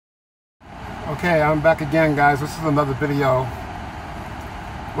Okay, I'm back again, guys. This is another video.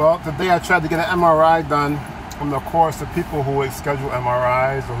 Well, today I tried to get an MRI done. And of course, the people who would schedule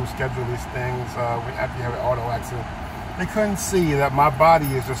MRIs or who schedule these things after you have an auto accident, they couldn't see that my body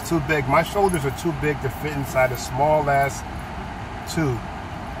is just too big. My shoulders are too big to fit inside a small ass tube.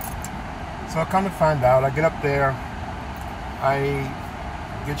 So I come to find out, I get up there, I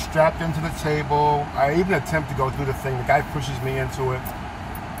get strapped into the table. I even attempt to go through the thing. The guy pushes me into it.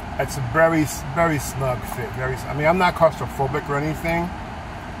 It's a very, very snug fit. I mean, I'm not claustrophobic or anything,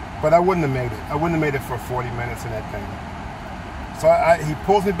 but I wouldn't have made it. I wouldn't have made it for 40 minutes in that thing. So he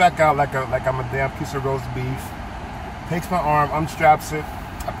pulls me back out like I'm a damn piece of roast beef. Takes my arm, unstraps it.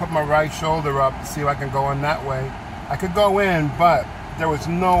 I put my right shoulder up to see if I can go in that way. I could go in, but there was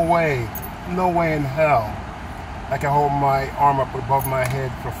no way in hell I could hold my arm up above my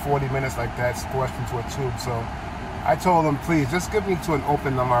head for 40 minutes like that, squished into a tube. So I told him, please, just get me to an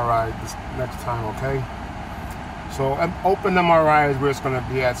open MRI this next time, okay? So an open MRI is where it's going to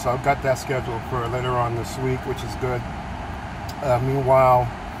be at, so I've got that scheduled for later on this week, which is good. Meanwhile,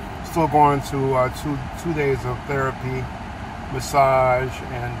 still going to two days of therapy, massage,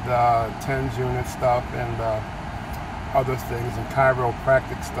 and TENS unit stuff, and other things, and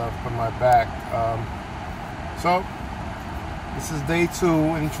chiropractic stuff for my back. So this is day 2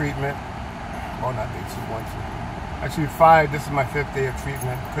 in treatment. Oh, not day 2, 1, 2. Actually 5, this is my 5th day of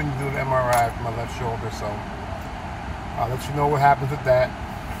treatment. Couldn't do an MRI for my left shoulder, so I'll let you know what happens with that.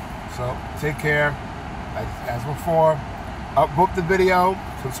 So take care. As before, upvote the video,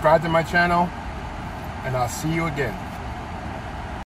 subscribe to my channel, and I'll see you again.